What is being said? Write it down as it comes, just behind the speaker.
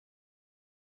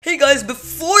Hey guys,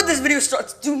 before this video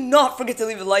starts, do not forget to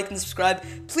leave a like and subscribe.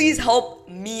 Please help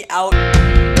me out.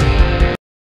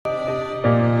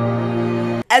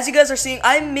 As you guys are seeing,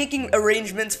 I'm making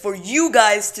arrangements for you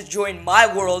guys to join my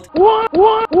world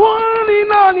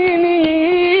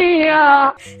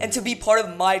and to be part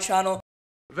of my channel.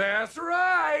 That's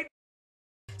right.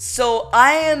 So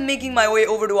I am making my way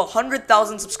over to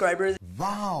 100,000 subscribers.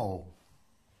 Wow.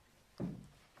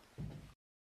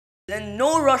 And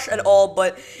no rush at all,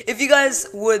 but if you guys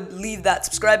would leave that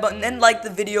subscribe button and like the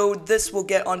video, this will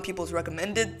get on people's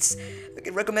recommended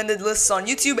lists on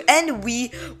YouTube, and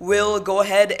we will go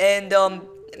ahead and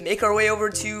make our way over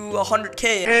to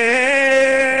 100K.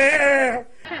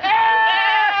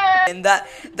 And that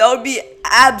would be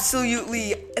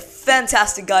absolutely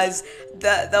fantastic, guys.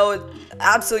 That would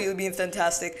absolutely be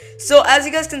fantastic. So as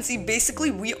you guys can see,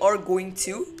 basically we are going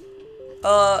to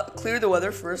clear the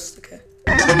weather first. Okay.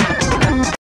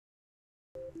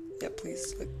 Yeah,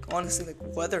 please, like, honestly, like,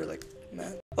 weather, like,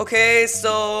 man. Okay,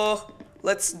 so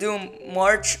let's do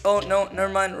march. Oh no, never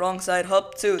mind, wrong side.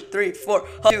 Up 2 3 4,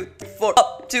 up 2 3 4,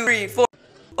 up 2 3 4.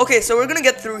 Okay, so we're gonna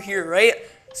get through here, right?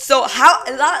 So how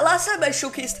last time I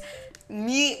showcased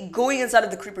me going inside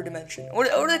of the creeper dimension or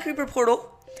the creeper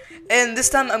portal, and this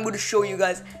time I'm going to show you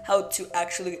guys how to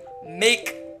actually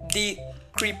make the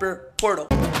creeper portal.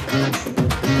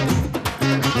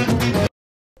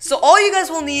 So all you guys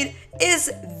will need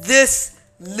is this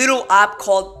little app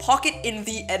called Pocket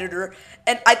Nvdia Editor,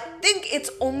 and I think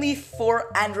it's only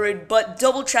for Android, but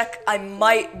double check, I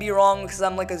might be wrong because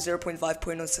I'm like a 0.5.0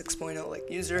 6.0 like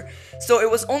user. So it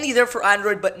was only there for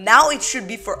Android, but now it should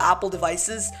be for Apple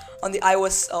devices on the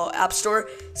iOS App Store.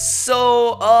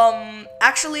 So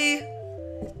actually,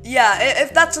 yeah,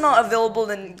 if that's not available,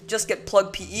 then just get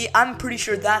PlugPE. I'm pretty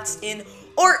sure that's in,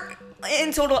 or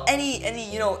in total,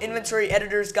 any you know, inventory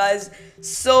editors, guys.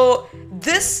 So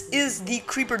this is the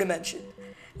creeper dimension.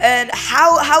 And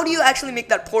how do you actually make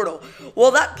that portal? Well,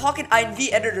 that Pocket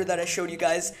Nvdia editor that I showed you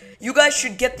guys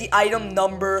should get the item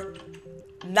number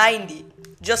 90,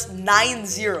 just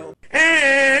 90.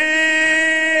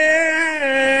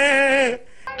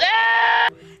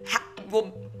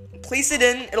 Well, place it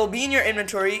in, it'll be in your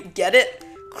inventory, get it,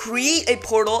 create a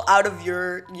portal out of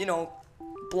your, you know,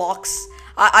 blocks.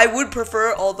 I would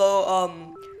prefer, although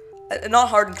not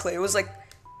hardened clay. It was like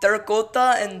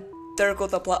terracotta and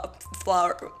terracotta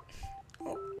flour.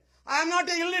 Oh. I'm not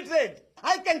illiterate.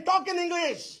 I can talk in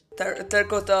English.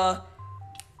 Terracotta.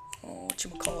 Oh,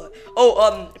 whatchamacallit?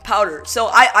 Oh, powder. So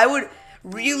I would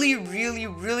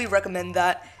really recommend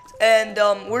that. And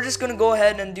we're just gonna go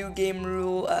ahead and do game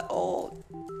rule at all.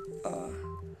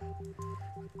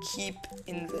 Keep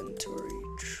inventory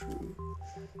true.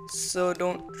 So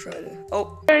don't try to.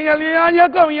 Oh.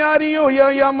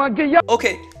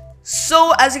 Okay.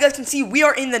 So as you guys can see, we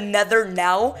are in the Nether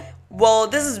now. Well,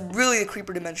 this is really the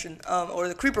creeper dimension, or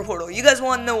the creeper portal. You guys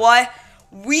want to know why?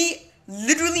 We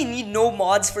literally need no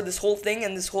mods for this whole thing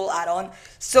and this whole add-on.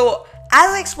 So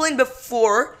as I explained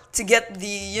before, to get the,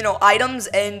 you know, items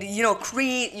and, you know,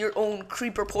 create your own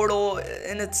creeper portal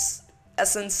in its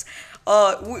essence.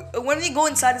 When we go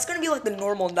inside, it's gonna be like the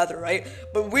normal Nether, right?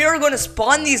 But we are gonna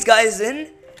spawn these guys in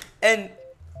and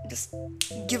just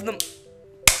give them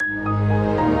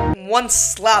one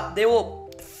slap. They will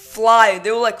fly.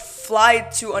 They will like fly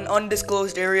to an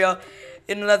undisclosed area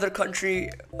in another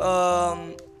country.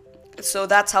 So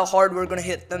that's how hard we're gonna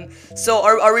hit them. So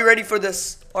are we ready for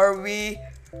this? Are we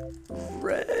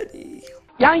ready?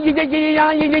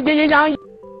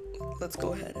 Let's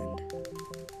go ahead and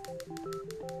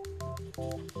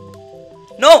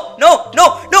No!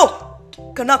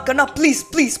 Kana, please,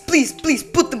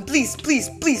 put them, please.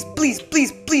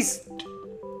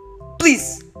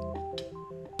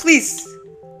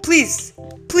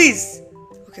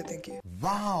 Okay, thank you.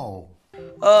 Wow.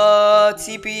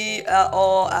 TP at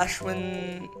all,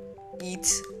 Ashwin,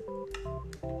 eat.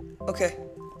 Okay.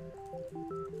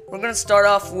 We're gonna start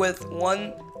off with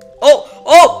one. Oh!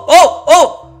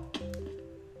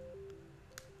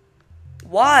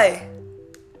 Why?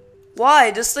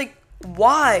 Just like,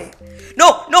 why?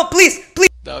 No, please!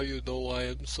 Now you know why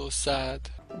I'm so sad.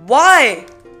 Why?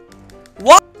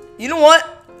 What? You know what?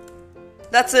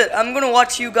 That's it. I'm gonna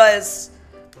watch you guys,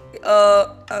 get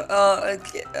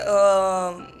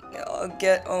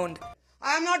owned.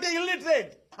 I'm not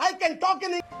illiterate. I can talk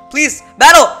in English. Please,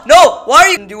 battle! No! Why are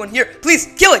you doing here? Please,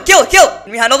 kill it! Let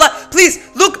me handle that. Please,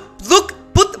 look,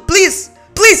 please!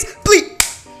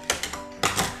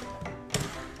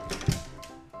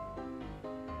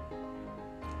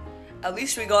 At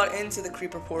least we got into the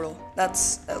creeper portal.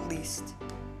 That's at least.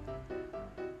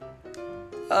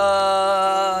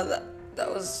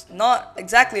 that was not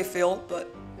exactly a fail, but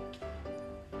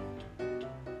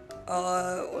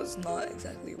it was not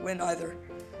exactly a win either.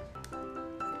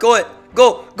 Go at it,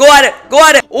 go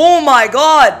at it. Oh my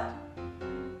god.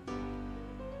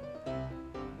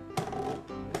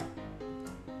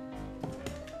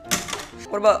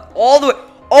 What about all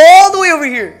the way over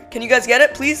here? Can you guys get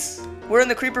it, please? We're in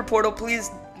the creeper portal,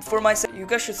 please. For my sake, you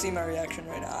guys should see my reaction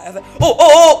right now. I have it.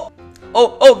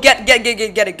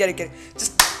 Get it.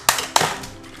 Just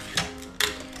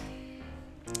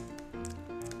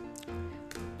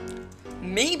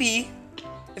maybe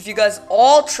if you guys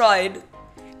all tried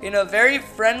in a very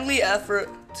friendly effort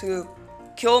to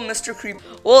kill Mr. Creeper.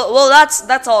 Well,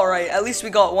 that's all right. At least we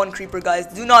got one creeper, guys.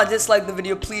 Do not dislike the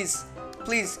video, please.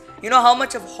 Please. You know how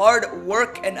much of hard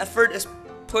work and effort is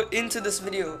put into this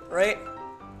video, right?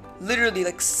 Literally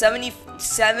like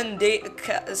 77 days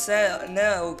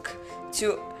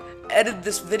to edit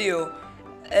this video,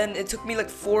 and it took me like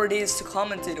 4 days to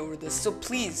commentate over this. So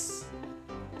please.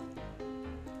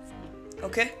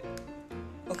 Okay?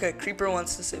 Okay, Creeper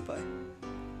wants to say bye.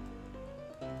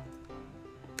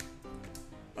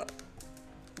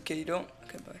 Okay, you don't?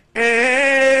 Okay, bye.